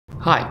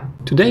Hi,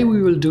 today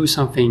we will do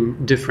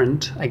something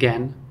different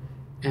again,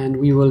 and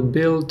we will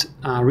build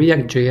a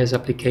React.js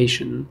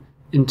application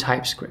in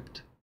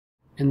TypeScript.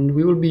 And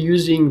we will be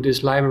using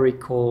this library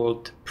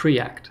called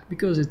Preact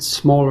because it's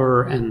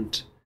smaller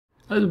and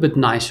a little bit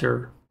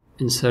nicer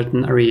in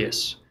certain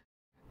areas.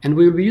 And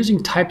we will be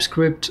using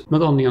TypeScript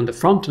not only on the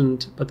front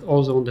end, but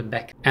also on the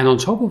back. And on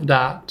top of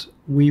that,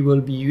 we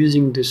will be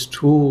using this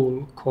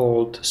tool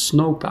called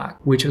Snowpack,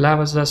 which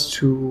allows us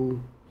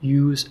to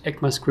use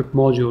ECMAScript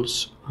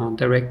modules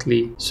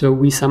directly, so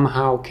we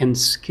somehow can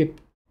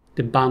skip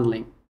the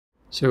bundling.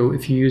 So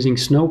if you're using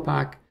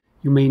Snowpack,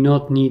 you may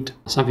not need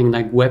something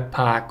like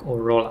Webpack or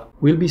Rollup.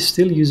 We'll be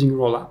still using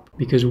Rollup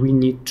because we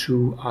need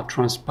to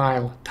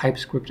transpile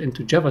TypeScript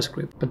into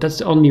JavaScript, but that's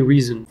the only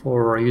reason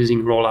for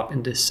using Rollup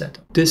in this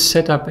setup. This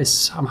setup is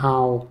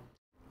somehow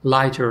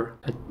lighter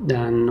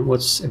than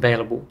what's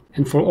available.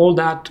 And for all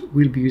that,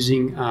 we'll be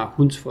using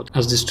Huncwot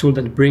as this tool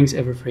that brings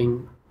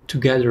everything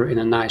together in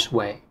a nice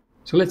way.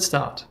 So let's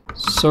start.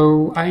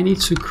 So I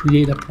need to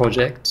create a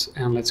project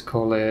and let's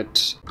call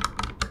it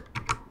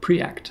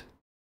Preact.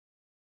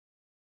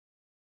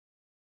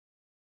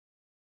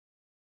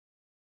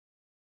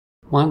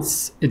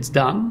 Once it's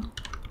done,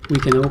 we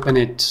can open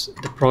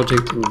the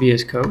project in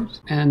VS Code,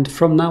 and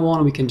from now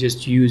on we can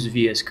just use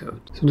VS Code.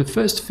 So the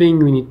first thing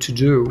we need to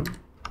do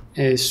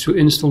is to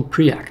install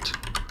Preact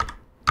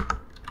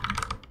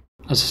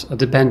as a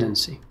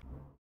dependency.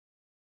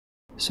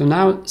 So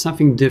now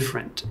something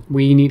different.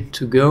 We need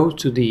to go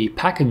to the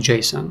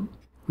package.json.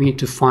 We need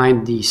to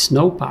find the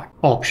Snowpack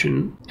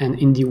option, and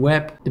in the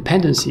web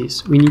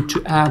dependencies, we need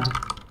to add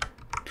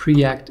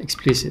Preact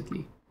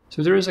explicitly.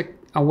 So there is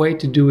a way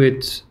to do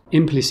it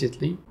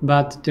implicitly,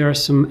 but there are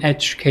some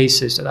edge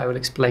cases that I will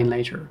explain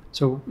later.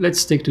 So let's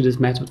stick to this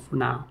method for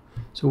now.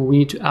 So we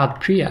need to add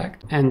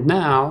Preact, and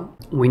now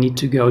we need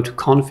to go to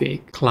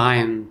config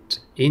client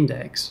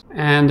index.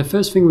 And the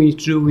first thing we need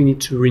to do, we need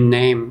to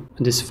rename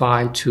this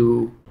file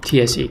to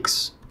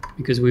tsx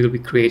because we will be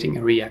creating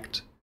a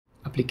React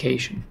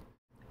application.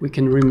 We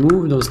can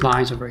remove those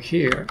lines over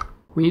here.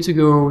 We need to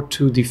go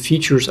to the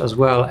features as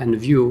well and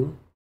view,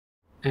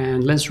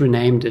 and let's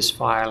rename this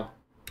file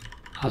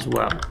as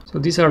well. So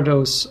these are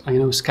those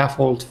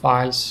scaffold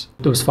files.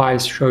 Those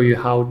files show you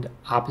how the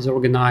app is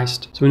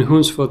organized. So in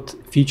Huncwot,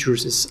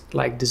 features is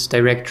like this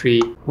directory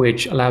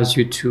which allows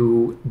you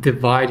to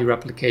divide your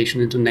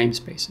application into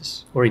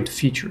namespaces or into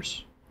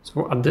features.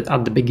 So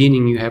at the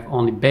beginning you have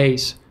only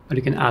base, but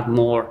you can add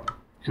more,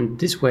 and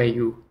this way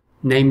you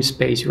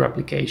namespace your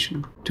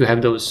application to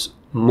have those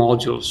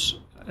modules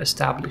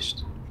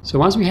established. So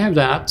once we have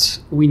that,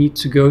 we need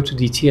to go to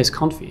the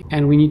tsconfig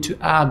and we need to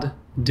add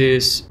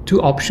these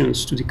two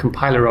options to the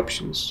compiler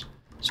options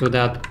so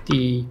that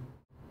the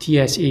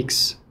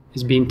tsx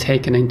is being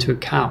taken into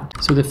account.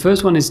 So the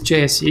first one is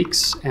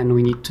JSX, and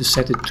we need to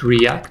set it to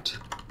React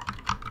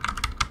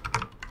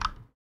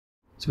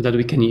so that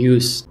we can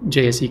use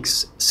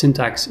JSX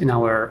syntax in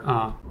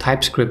our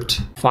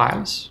TypeScript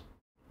files.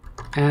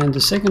 And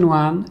the second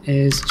one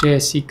is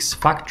JSX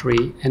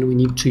factory, and we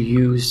need to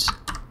use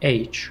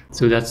H.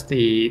 So that's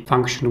the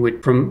function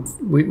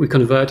we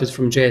converted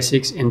from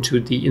JSX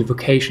into the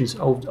invocations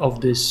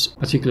of this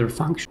particular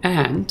function.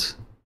 And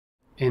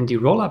in the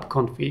rollup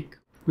config,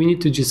 we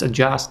need to just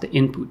adjust the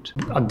input.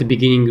 At the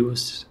beginning it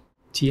was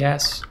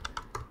TS,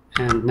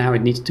 and now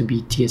it needs to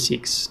be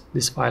TSX,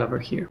 this file over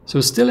here.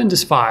 So still in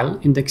this file,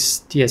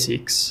 index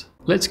TSX,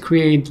 let's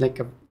create like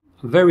a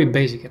very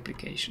basic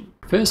application.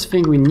 First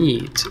thing we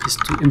need is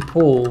to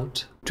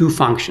import two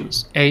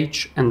functions,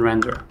 H and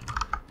render.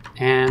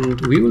 And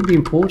we will be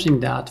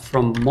importing that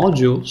from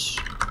modules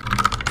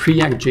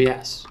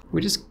Preact.js,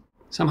 which is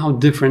somehow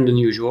different than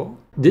usual.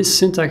 This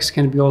syntax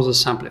can be also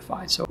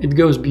simplified, so it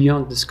goes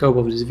beyond the scope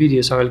of this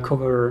video, so I'll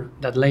cover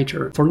that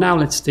later. For now,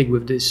 let's stick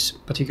with this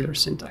particular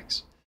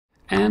syntax.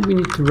 And we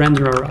need to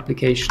render our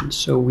application,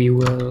 so we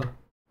will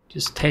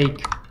just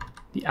take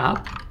the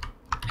app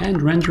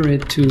and render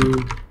it to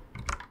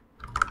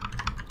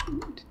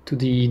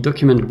the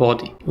document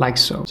body, like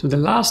so. So the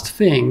last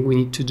thing we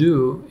need to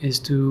do is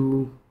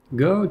to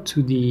go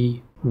to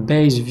the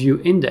base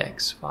view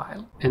index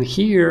file, and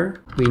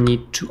here we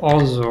need to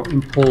also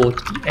import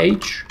the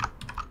H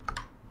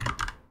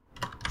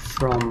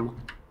from,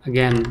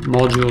 again,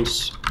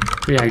 modules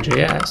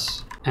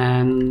Preact.js,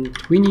 and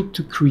we need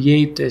to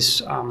create this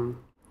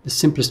the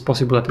simplest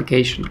possible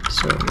application.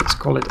 So let's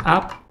call it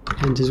app,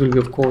 and this will be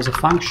of course a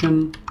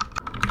function,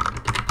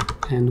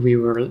 and we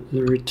will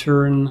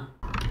return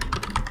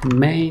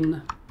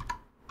main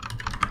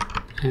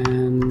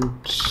and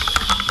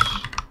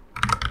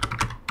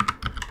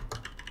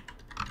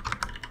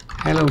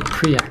hello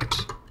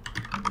Preact,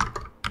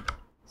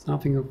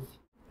 something of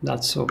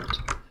that sort.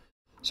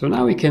 So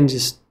now we can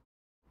just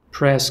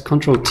press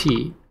Ctrl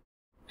T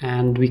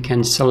and we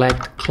can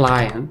select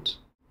client.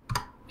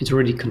 It's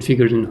already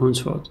configured in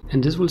Huncwot,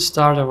 and this will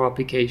start our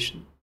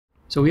application.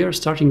 So we are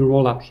starting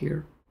rollup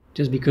here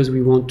just because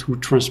we want to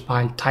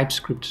transpile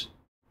TypeScript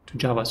to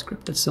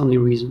JavaScript. That's the only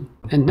reason.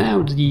 And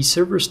now the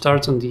server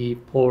starts on the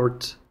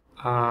port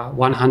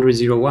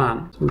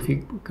 100.01. So if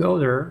you go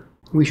there,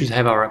 we should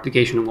have our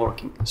application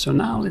working. So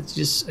now let's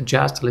just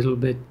adjust a little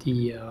bit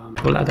the,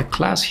 we'll add a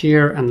class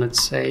here, and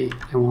let's say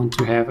I want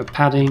to have a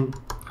padding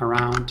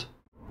around,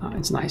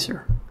 it's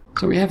nicer.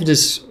 So we have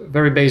this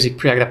very basic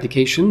Preact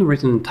application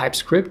written in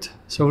TypeScript.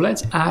 So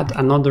let's add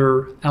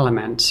another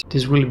element.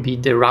 This will be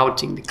the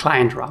routing, the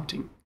client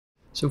routing.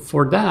 So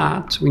for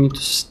that, we need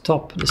to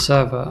stop the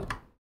server,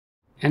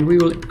 and we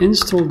will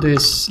install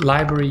this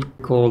library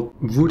called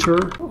Vouter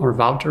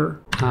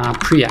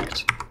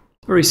Preact.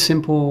 Very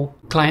simple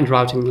client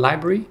routing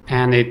library,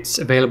 and it's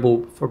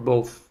available for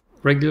both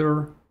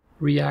regular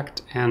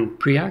React and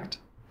Preact.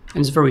 And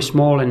it's very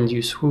small and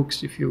use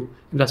hooks if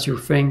that's your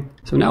thing.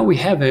 So now we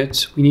have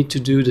it, we need to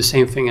do the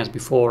same thing as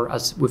before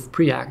as with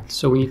Preact.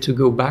 So we need to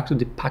go back to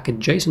the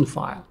package.json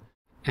file,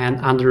 and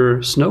under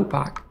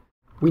Snowpack,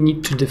 we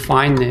need to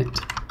define it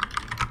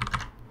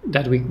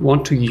that we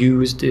want to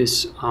use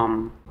this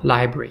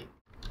library.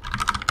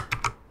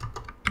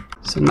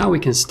 So now we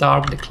can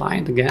start the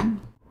client again.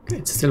 Okay,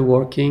 it's still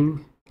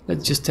working.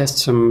 Let's just test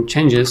some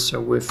changes.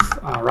 So with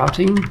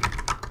routing,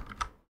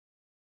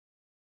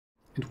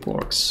 it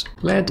works.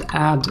 Let's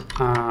add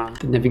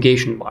the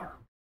navigation bar.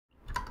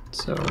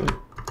 So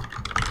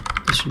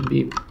this should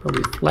be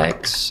probably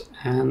flex,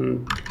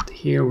 and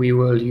here we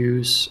will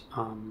use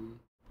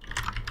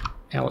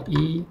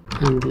LE,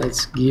 and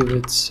let's give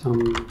it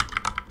some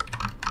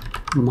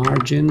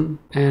margin,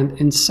 and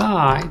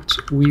inside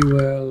we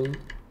will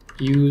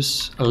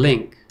use a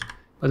link,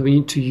 but we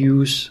need to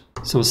use,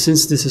 so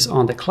since this is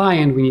on the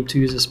client, we need to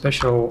use a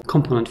special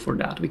component for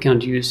that. We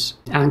cannot use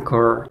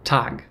anchor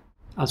tag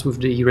as with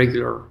the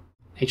regular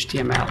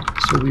HTML.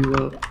 So we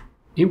will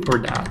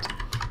import that,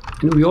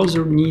 and we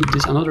also need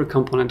this another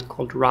component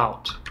called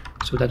route,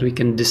 so that we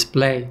can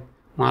display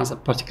once a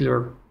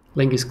particular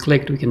link is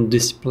clicked, we can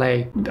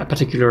display a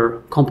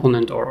particular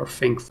component or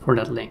thing for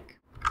that link.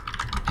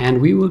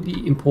 And we will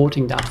be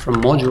importing that from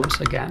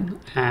modules again,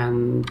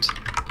 and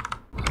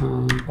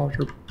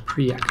Vouter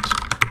Preact,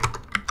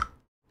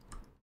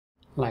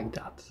 like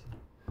that.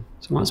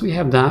 So once we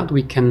have that,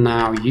 we can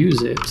now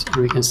use it, and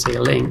we can say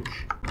link,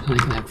 and I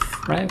can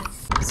have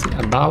ref, let's say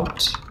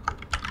about,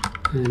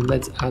 and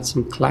let's add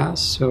some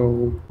class.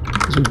 So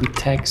this will be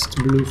text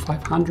blue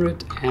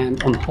 500,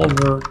 and on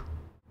hover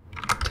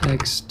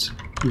text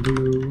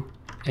blue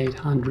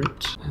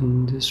 800,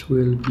 and this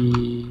will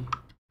be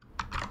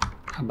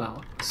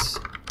about.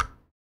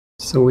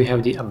 So we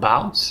have the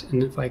about,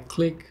 and if I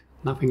click,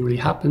 nothing really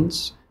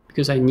happens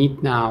because I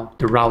need now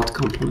the route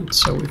component.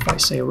 So if I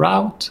say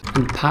route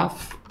and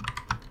path,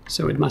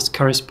 so it must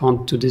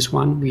correspond to this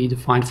one we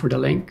defined for the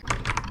link,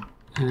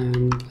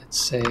 and let's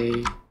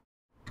say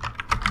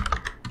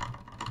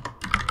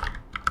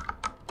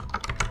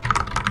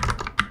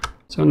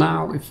so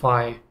now if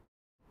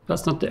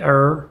that's not the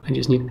error, I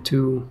just need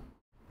to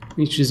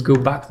just go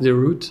back to the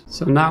root.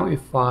 So now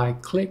if I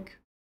click,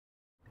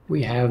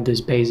 we have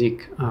this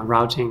basic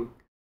routing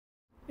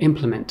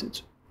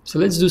implemented. So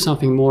let's do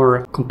something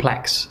more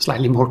complex,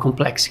 slightly more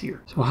complex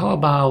here. So how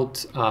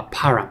about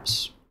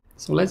params?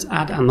 So let's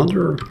add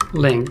another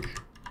link,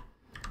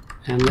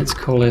 and let's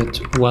call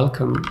it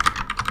welcome.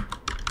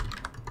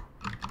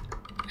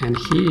 And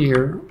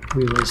here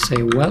we will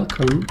say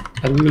welcome,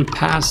 but we will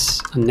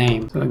pass a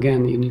name. So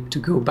again, you need to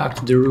go back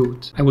to the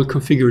root. I will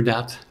configure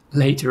that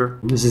later.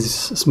 This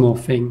is a small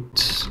thing.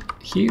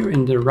 Here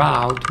in the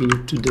route, we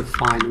need to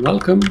define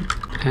welcome,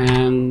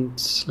 and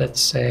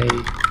let's say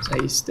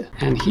zaiste.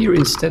 And here,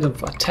 instead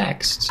of a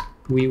text,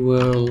 we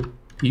will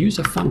use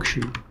a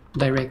function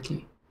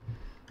directly.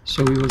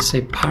 So we will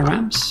say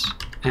params,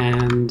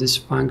 and this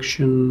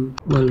function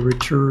will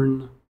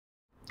return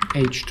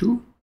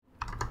h2.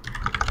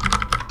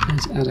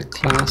 Let's add a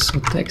class, so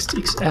text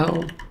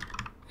XL,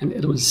 and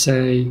it will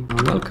say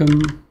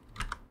welcome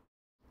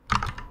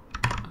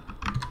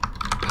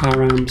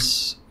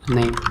params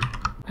name.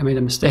 I made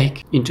a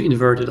mistake into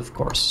inverted, of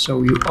course.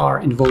 So you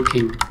are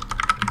invoking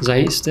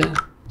zaiste,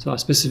 so a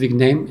specific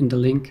name in the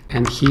link,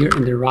 and here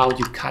in the route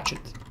you catch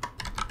it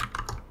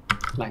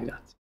like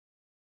that.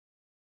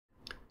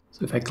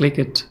 So if I click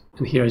it,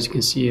 and here as you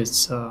can see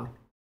it's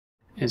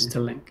the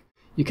link.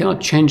 You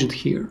cannot change it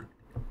here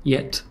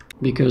yet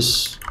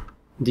because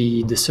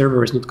the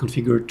server is not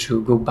configured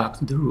to go back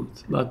to the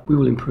root, but we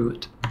will improve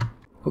it.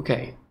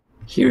 Okay,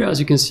 here as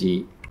you can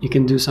see, you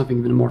can do something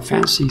even more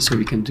fancy. So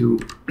we can do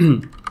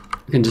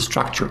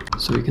structure.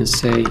 So we can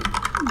say,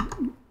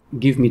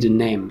 give me the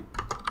name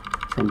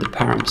from the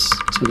params,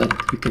 so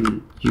that we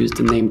can use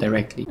the name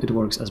directly. It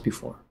works as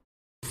before.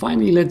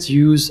 Finally, let's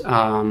use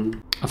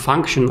a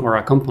function or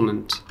a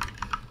component.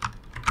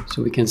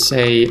 So we can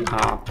say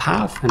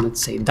path, and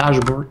let's say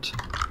dashboard.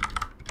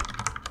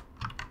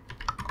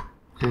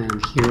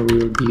 And here we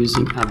will be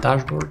using a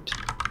dashboard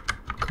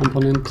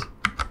component,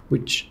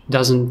 which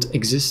doesn't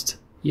exist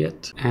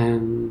yet.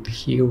 And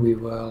here we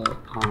will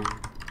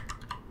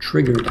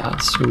trigger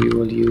that. So we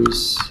will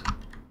use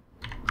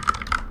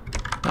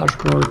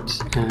dashboard,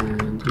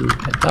 and we will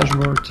get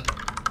dashboard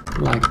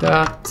like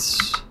that.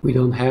 We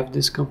don't have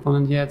this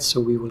component yet, so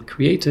we will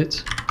create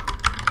it.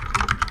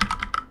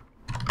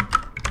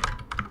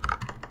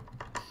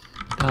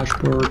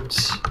 dashboard,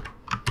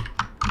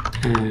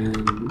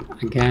 and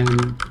again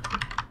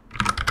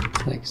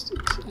text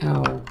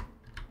XL.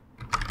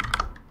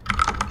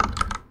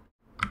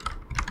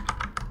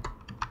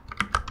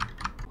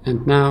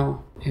 And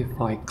now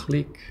if I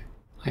click,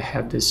 I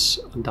have this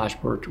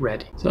dashboard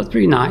ready. So that's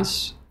pretty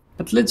nice,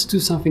 but let's do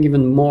something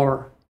even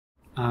more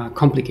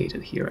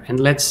complicated here, and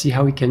let's see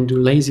how we can do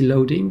lazy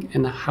loading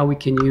and how we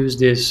can use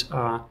this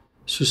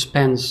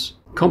suspense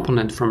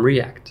component from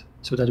React,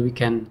 so that we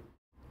can,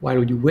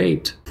 while you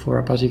wait for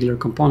a particular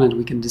component,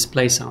 we can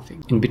display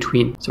something in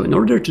between. So in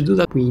order to do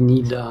that, we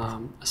need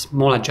a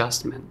small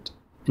adjustment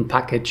in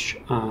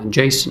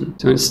package.json.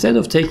 So instead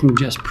of taking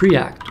just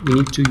Preact, we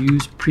need to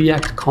use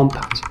Preact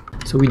compat.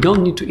 So we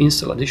don't need to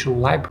install additional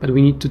library, but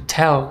we need to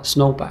tell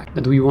Snowpack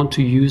that we want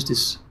to use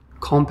this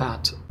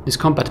compat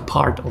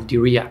part of the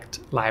React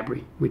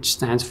library, which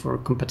stands for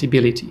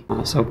compatibility.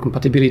 So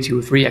compatibility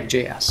with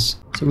React.js.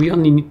 So we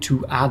only need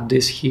to add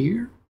this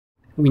here.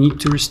 We need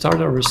to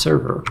restart our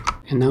server.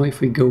 And now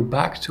if we go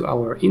back to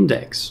our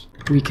index,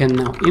 we can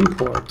now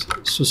import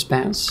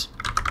suspense.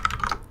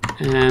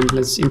 And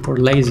let's import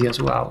lazy as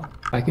well.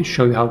 I can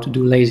show you how to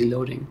do lazy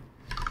loading.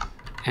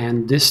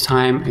 And this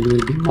time it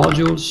will be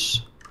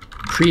modules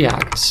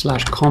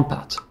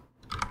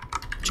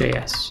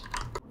Preact/compat.js.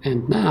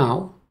 And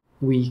now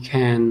we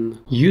can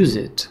use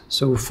it.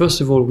 So first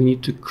of all, we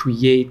need to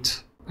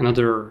create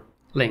another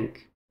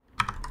link.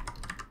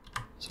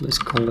 So let's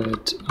call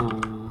it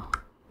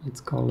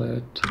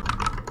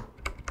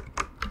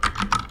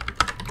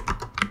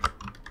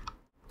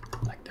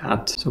like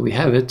that. So we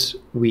have it.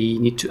 We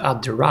need to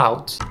add the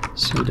route.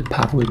 So the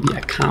path will be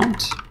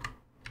account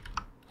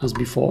as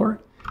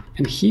before.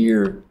 And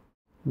here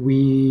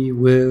we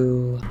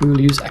will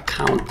use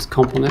account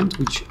component,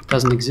 which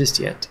doesn't exist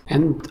yet.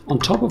 And on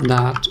top of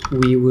that,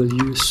 we will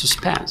use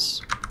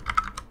suspense.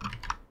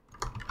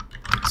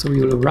 So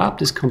we will wrap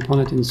this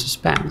component in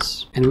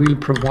suspense, and we will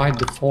provide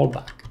the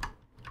fallback,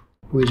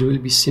 which will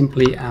be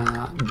simply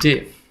a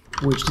div,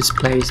 which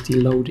displays the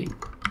loading.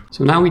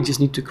 So now we just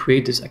need to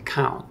create this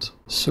account.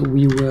 So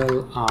we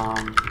will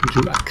do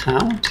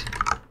account,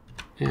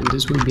 and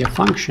this will be a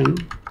function.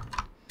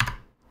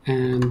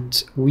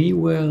 And we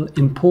will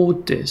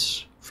import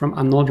this from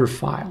another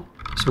file.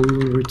 So we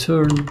will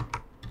return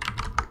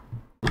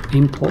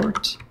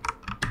import,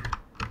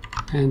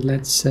 and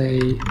let's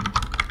say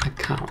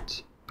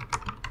account,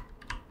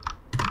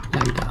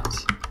 like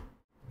that.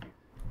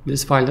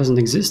 This file doesn't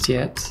exist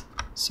yet,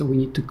 so we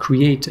need to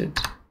create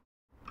it.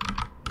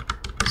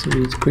 So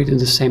we need to create it in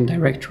the same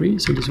directory.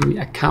 So this will be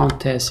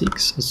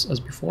account.tsx as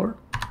before.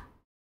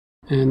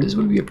 And this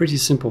will be a pretty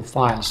simple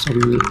file. So we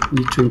will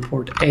need to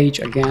import h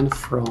again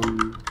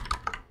from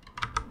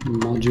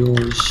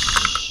modules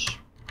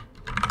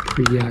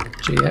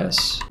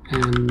Preact.js,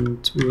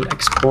 and we will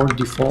export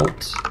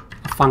default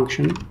a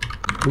function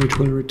which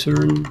will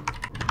return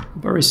a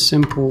very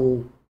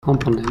simple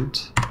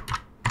component.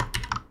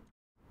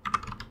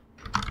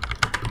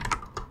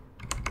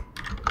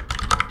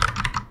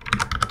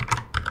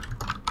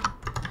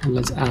 And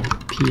let's add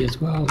p as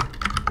well.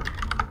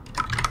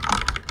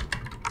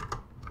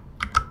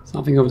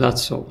 Something of that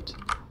sort.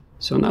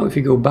 So now if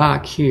you go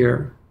back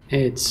here,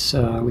 it's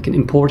we can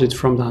import it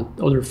from that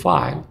other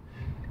file.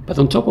 But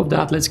on top of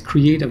that, let's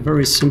create a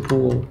very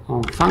simple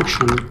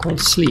function called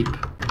sleep,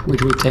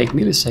 which will take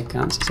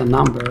milliseconds as a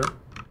number,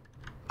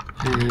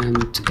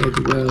 and it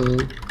will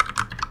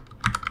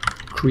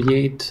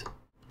create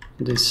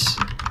this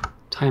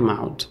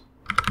timeout,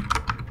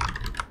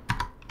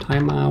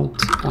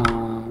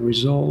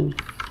 resolve,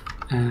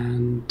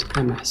 and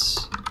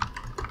ms,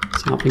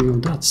 something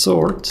of that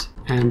sort.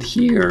 And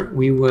here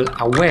we will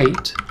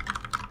await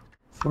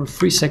for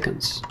 3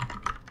 seconds.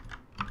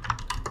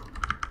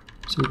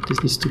 So this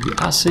needs to be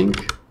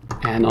async,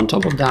 and on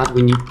top of that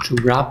we need to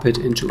wrap it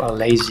into a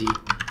lazy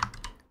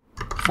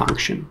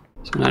function.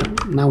 So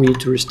now we need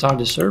to restart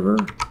the server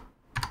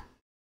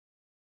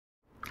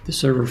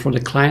for the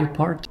client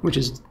part, which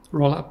is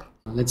rollup.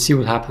 Let's see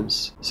what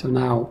happens. So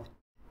now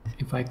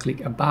if I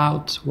click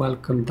about,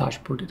 welcome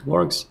dashboard, it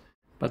works.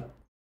 But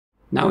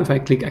now if I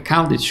click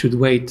account, it should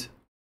wait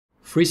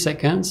 3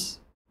 seconds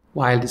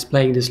while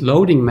displaying this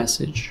loading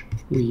message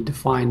we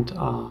defined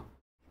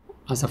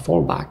as a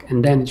fallback,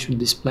 and then it should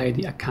display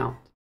the account.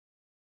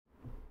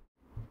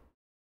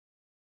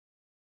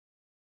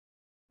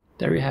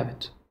 There you have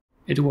it.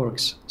 It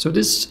works. So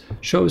this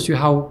shows you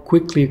how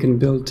quickly you can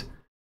build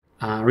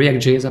a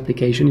React.js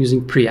application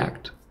using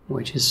Preact,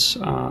 which is,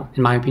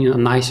 in my opinion, a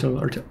nicer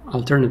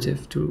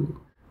alternative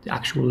to the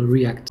actual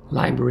React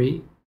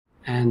library.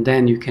 And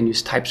then you can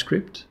use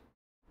TypeScript.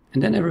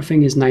 And then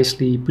everything is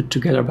nicely put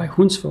together by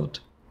Huncwot.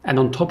 And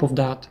on top of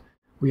that,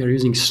 we are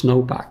using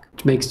Snowpack,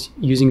 which makes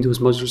using those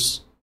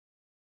modules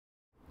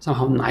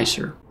somehow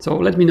nicer. So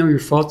let me know your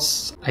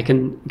thoughts. I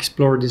can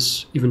explore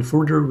this even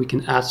further. We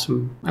can add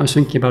some, I was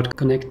thinking about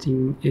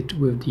connecting it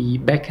with the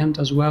backend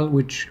as well,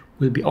 which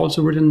will be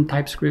also written in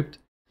TypeScript.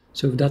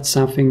 So if that's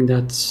something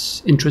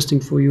that's interesting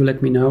for you,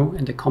 let me know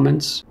in the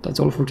comments. That's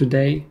all for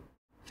today.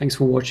 Thanks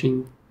for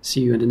watching.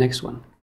 See you in the next one.